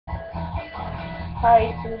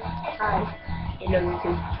Hi, sis. Hi. Hello,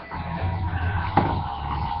 YouTube.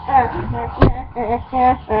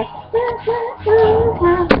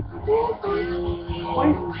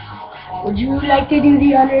 Would you like to do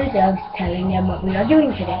the honors of telling them what we are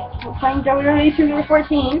doing today? We're playing WWE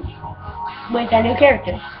 2K14 With our new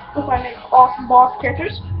characters. with our new awesome boss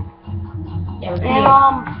characters. Yeah, we're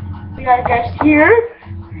And we got a guest here.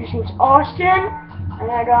 His name's Austin. And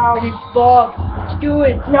it's Bob. Let's do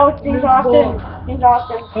it. no, his name's Austin. Bob. Name's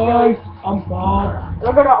Austin. Hi, I'm Bob.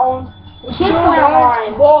 We're gonna own. We can't play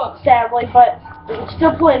online, sadly, but we can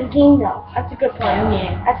still play the game though. That's a good part. Oh,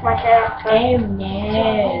 yeah. That's my character. Oh,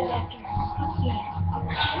 no.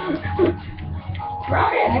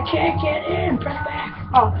 Brian, I can't get in. Press back.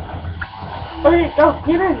 Oh. Okay, go.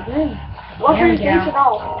 Get in. Get in. Wash There your we face go. and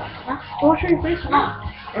all. Wash your face and all.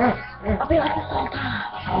 I'll be like this all the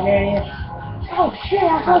time. There he is. Oh shit,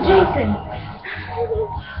 I saw Jason.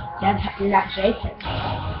 That's not Jason.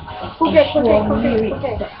 Okay.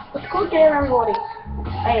 Let's go get everybody.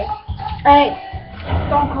 Hey.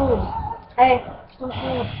 Stone Cold. Hey. Stone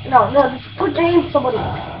Cold. No, just put James somebody.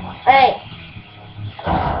 Hey.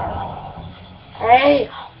 Guys.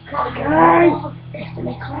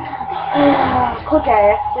 Quick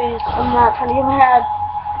guy, please. I'm not trying to get mad.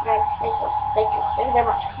 Guys, thank you very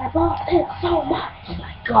much. I love it so much. Oh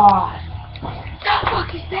my god. What the fuck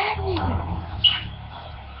is happening?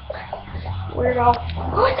 Weirdo.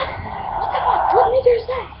 What the fuck? What did you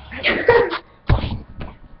say?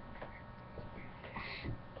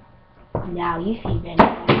 Now you see Ben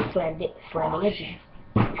slamming it again.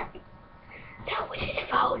 That was his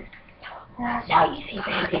phone. Now you see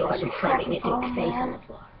Randy Orton slamming it to his face on the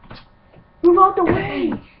floor. Move out the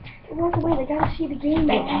way! Move out the way, they gotta see the game.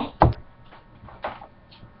 Bang, man.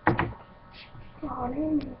 bang. Oh,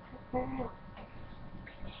 man.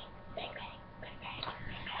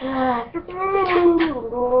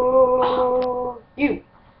 You.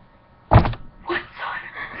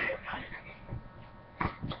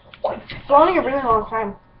 What? It's running a really long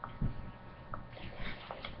time.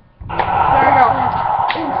 There we go.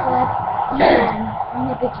 I'm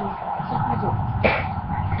the bitchy. Suck my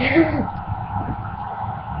dick.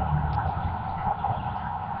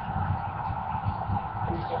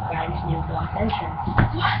 Mr. Grimes' new boss entrance.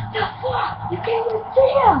 What the fuck? You can't even see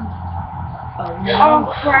him! Oh no.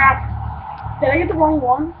 Oh crap. Did I get the wrong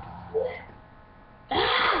one?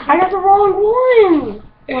 I got the wrong one!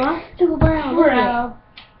 What? To Brown. Bro.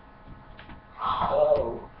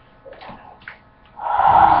 Oh.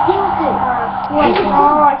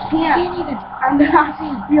 Oh, I can't. Even. I'm not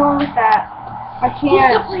dealing with that. I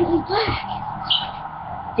can't. completely black.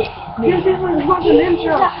 This is a fucking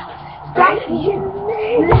intro. Stop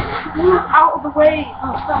move out of the way.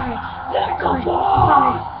 Oh, sorry. Sorry.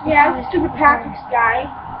 Yeah, this stupid Patrick's guy.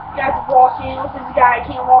 You guys walk in with this guy. I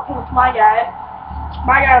can't walk in with my guy.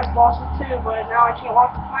 My guy was bossing too, but now I can't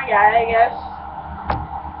walk with my guy, I guess.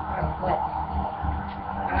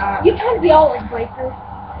 You trying to be all like biker?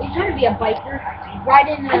 You trying to be a biker?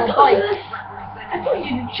 Riding a bike? I thought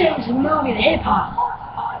you changed the movie to hip hop.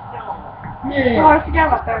 Oh, I forgot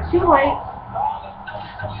about that. Too late.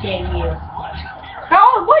 Damn you.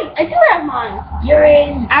 Oh, wait, I do have mine. You're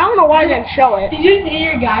in. I don't know why I didn't show it. Did you see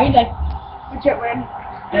your guy? He's like, Which it win.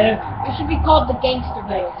 it should be called the gangster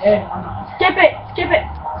guy. Skip it.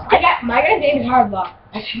 My guy's name is Hardlock.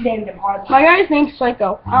 I should name him Hardlock. My guy's name's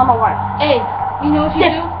Psycho. I don't know why. Hey, you know what you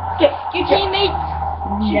do? Skip. Your teammates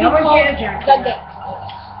should be Never called get a the jacket. gangster.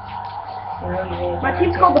 My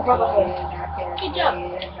team's called the Brotherhood. Good job.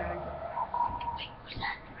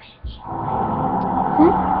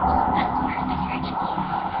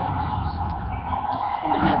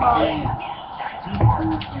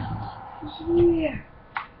 Yeah.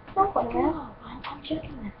 Not funny, man. I'm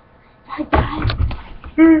joking. Hi, guys.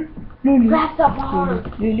 Grab the bar.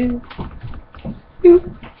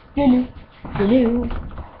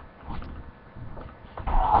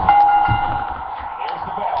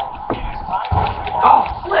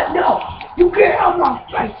 Oh, flip, no! You get out of my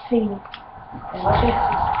face, Cena. Watch this.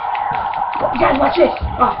 Guys, watch this.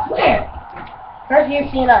 Oh, where? Right here,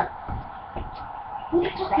 Cena. Who the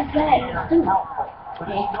fuck is that? Dude.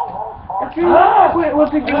 Wait,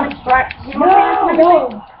 what's it doing? Right. You No!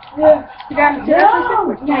 got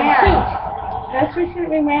No! That's Mr.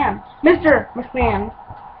 McMahon. Mr. McMahon.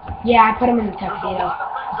 Yeah, I put him in the tuxedo.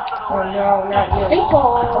 Oh no, not you.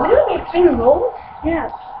 Are we doing a spin roll? Yes.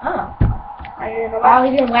 Oh. I didn't know Oh, that.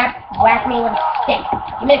 he's gonna whack me with a stick.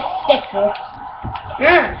 You missed a stick, fool.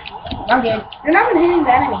 I'm good. You're not even hitting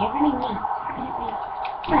the enemy. You're hitting me.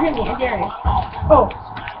 You're hitting me. I dare you. Oh.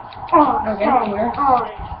 Oh. Okay. Oh. Oh.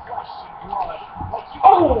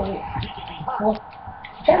 Oh. Cool.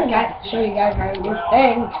 Show you guys my new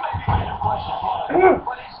thing.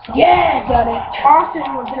 Yeah, got it. Austin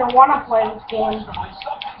didn't want to play this game.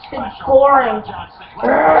 It's boring. I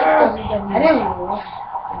didn't know.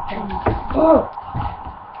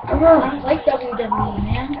 I don't like WWE,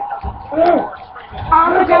 man.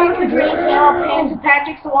 I'm going with the green tail pants and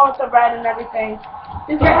Patrick's the one with the red and everything.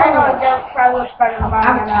 This guy, I know that probably looks better than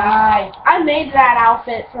mine. I made that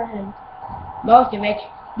outfit for him. Most of it.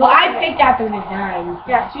 But I picked out the design.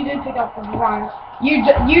 Yes, you did pick up the designs. You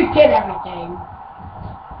did everything.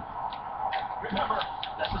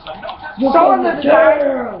 So in the design,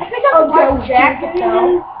 I picked up the black jacket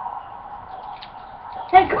though.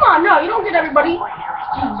 Hey, come on, no, you don't get everybody.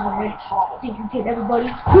 Think you did everybody?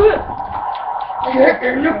 Get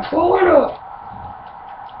in the corner.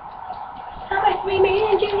 How much we made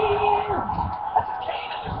in jail?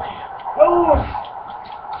 Oh,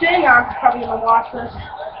 dang, I'm probably gonna watch this.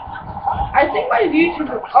 I think my YouTube,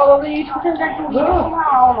 although the YouTube is actually somehow, I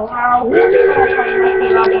don't know how. Or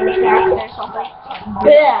something.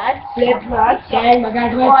 Bad. Flip nuts. Dang, my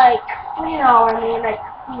guys went. Like, you know, I mean, like,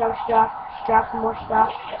 you know, stuff, some more stuff.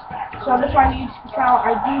 So I'm just trying to use the account. I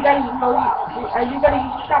do gotta use the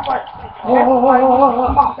account, but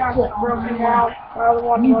broken down. I don't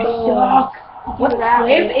want to You suck. What's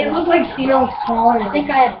Flip? It looks like Cero's calling. I think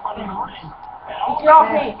I have. It's off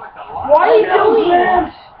me. What are you doing?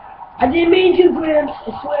 Gramps? I didn't mean to, Gramps.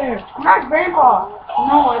 I swear. I'm not Grandpa.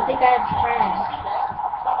 No, I think I have crabs.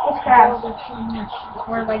 What's crabs?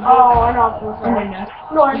 Or like, Oh, I know.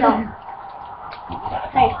 No, I know.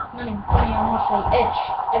 hey, honey, I almost like itch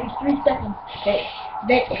every 3 seconds.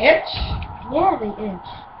 They itch? Yeah, they itch.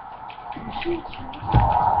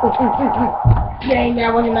 Dang,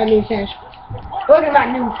 that wasn't my new finish. Look at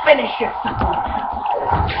my new finisher.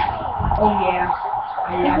 Oh yeah. I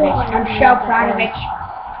love it. I'm so proud of it.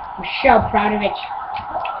 I'm so proud of it.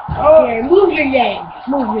 Oh, Here, move your leg.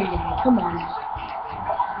 Move your leg. Come on.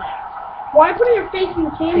 why putting your face in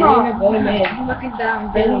the camera? Selena Gomez. I'm looking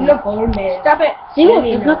down. Selena Gomez. Stop it. See, look,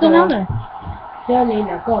 there's nothing on there.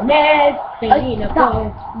 Selena Gomez. Selena Stop.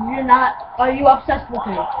 Gomez. You're not. Are you obsessed with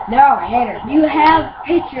her? No, I hate her. You have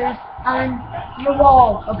pictures on your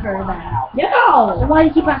wall of her then. So No! why do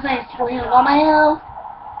you keep on saying Selena Gomez?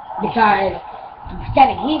 Because I'm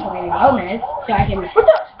standing here Selena Gomez, so I can What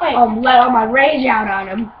the? Wait. let all my rage out on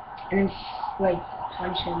him, and then, like,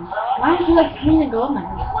 punch him. Why don't you like Selena Gomez?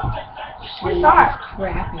 She's hot.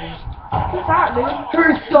 Crappy. She's hot, dude.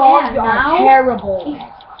 Her songs Yeah, are now? terrible.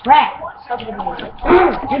 Crap.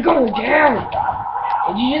 You're going down.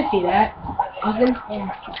 Did you just see that? Austin? Yeah.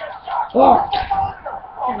 Oh.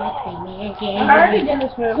 I already did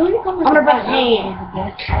this move. Selena Gomez I'm gonna is press hot.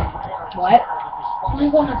 A. What?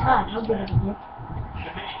 Selena Gomez is hot. How good is it?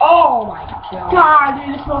 Oh my god. God,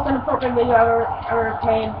 dude, this is the most inappropriate video I've ever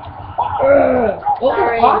made. Look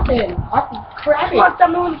at Austin. Austin's crappy. Come on, stop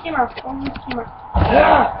moving the camera. Don't move the camera.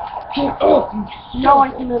 No one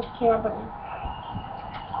can move the camera but me.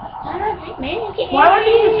 Why would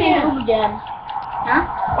you use the same move again? Huh?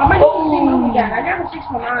 Why am I using the same move again? I got a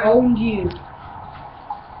 619. Owned you.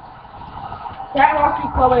 That must be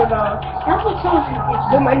Chloe though. That's what someone's in the kitchen.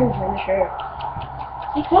 Don't mind his finisher.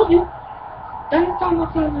 He told you. Don't tell him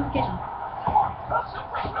what's in the kitchen.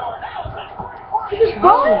 Just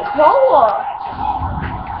go and Chloe.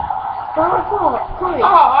 Chloe.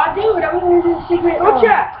 Oh, dude, I'm gonna do the secret. What's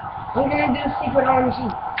that? I'm gonna do the secret on the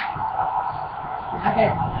sheet. Okay.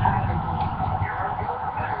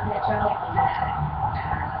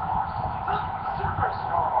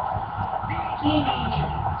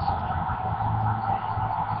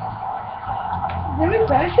 Did we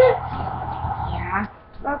finish it? Yeah.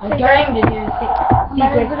 Let's I'm take trying to do the secret.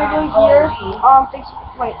 What are we gonna do here? Face.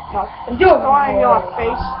 Wait, no. Do it. I want to do on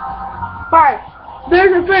face. Fine.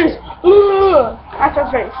 There's her face. Ugh. That's her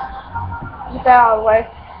face. Get that out of the way.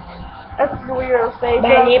 That's the weird face.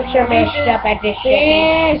 My lips are messed up at this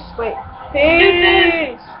second. Peace. Wait.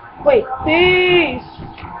 Peace. Wait. Peace.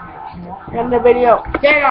 End the video. There